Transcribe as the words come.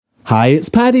Hi, it's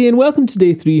Paddy and welcome to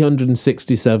day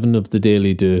 367 of the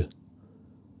Daily Do.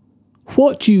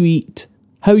 What you eat,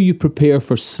 how you prepare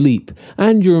for sleep,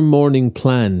 and your morning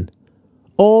plan,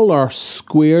 all are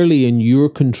squarely in your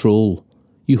control.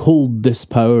 You hold this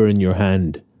power in your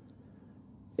hand.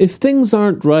 If things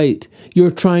aren't right,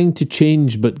 you're trying to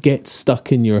change but get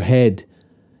stuck in your head,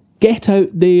 get out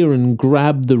there and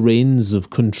grab the reins of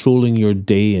controlling your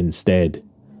day instead.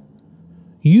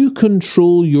 You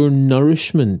control your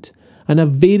nourishment, and a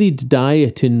varied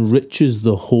diet enriches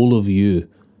the whole of you.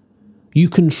 You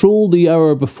control the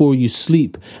hour before you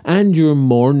sleep, and your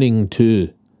morning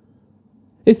too.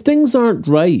 If things aren't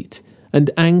right,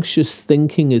 and anxious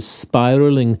thinking is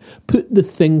spiralling, put the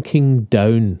thinking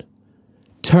down.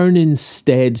 Turn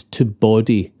instead to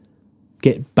body.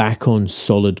 Get back on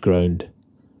solid ground.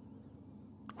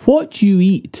 What you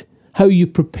eat, how you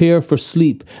prepare for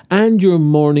sleep, and your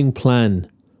morning plan,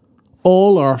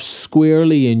 all are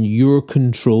squarely in your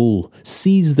control.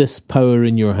 Seize this power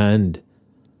in your hand.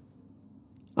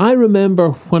 I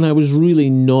remember when I was really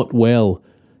not well,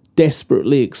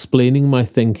 desperately explaining my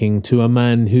thinking to a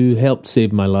man who helped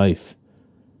save my life.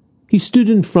 He stood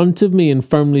in front of me and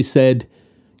firmly said,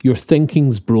 "Your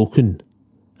thinking's broken."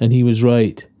 And he was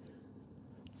right.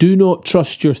 Do not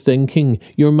trust your thinking.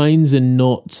 Your mind's in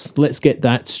knots. Let's get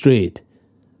that straight.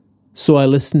 So I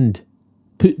listened,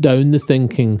 put down the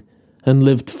thinking, and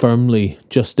lived firmly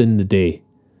just in the day.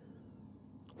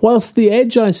 Whilst the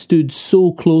edge I stood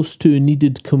so close to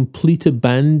needed complete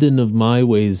abandon of my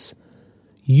ways,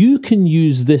 you can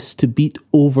use this to beat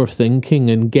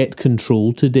overthinking and get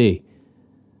control today.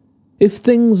 If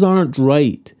things aren't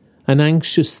right and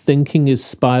anxious thinking is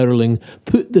spiralling,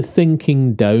 put the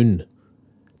thinking down.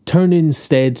 Turn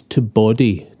instead to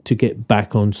body to get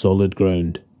back on solid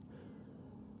ground.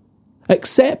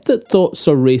 Accept that thoughts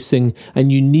are racing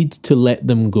and you need to let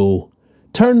them go.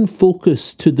 Turn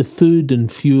focus to the food and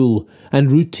fuel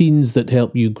and routines that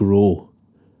help you grow.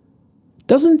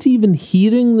 Doesn't even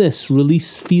hearing this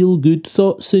release feel-good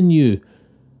thoughts in you?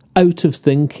 Out of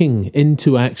thinking,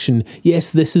 into action.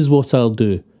 Yes, this is what I'll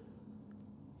do.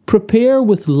 Prepare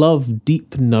with love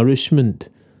deep nourishment,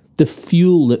 the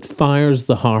fuel that fires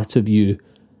the heart of you.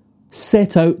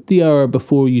 Set out the hour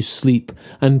before you sleep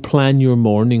and plan your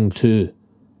morning too.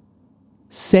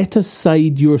 Set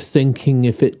aside your thinking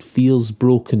if it feels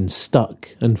broken,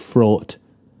 stuck and fraught.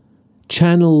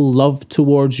 Channel love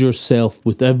towards yourself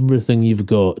with everything you've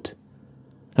got.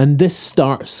 And this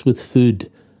starts with food,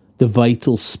 the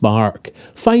vital spark.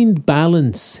 Find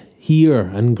balance here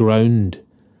and ground.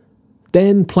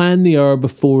 Then plan the hour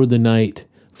before the night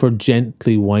for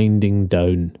gently winding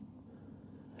down.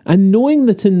 And knowing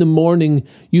that in the morning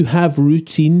you have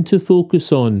routine to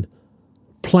focus on,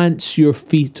 plants your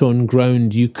feet on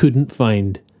ground you couldn't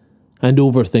find, and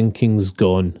overthinking's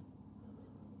gone.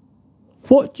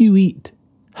 What you eat,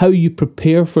 how you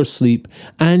prepare for sleep,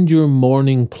 and your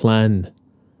morning plan,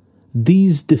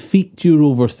 these defeat your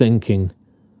overthinking,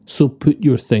 so put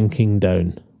your thinking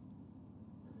down.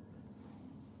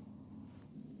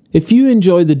 If you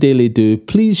enjoy the Daily Do,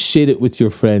 please share it with your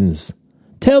friends.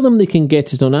 Tell them they can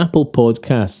get it on Apple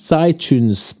Podcasts,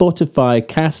 iTunes, Spotify,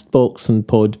 Castbox and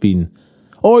Podbean.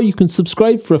 Or you can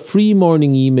subscribe for a free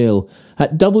morning email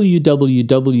at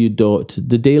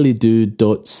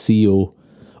www.thedailydo.co.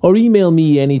 Or email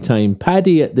me anytime,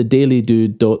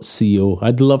 paddy@thedailydo.co.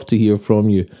 I'd love to hear from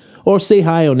you. Or say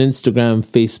hi on Instagram,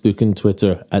 Facebook and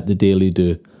Twitter @The Daily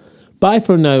Do. Bye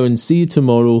for now and see you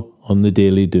tomorrow on The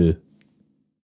Daily Do.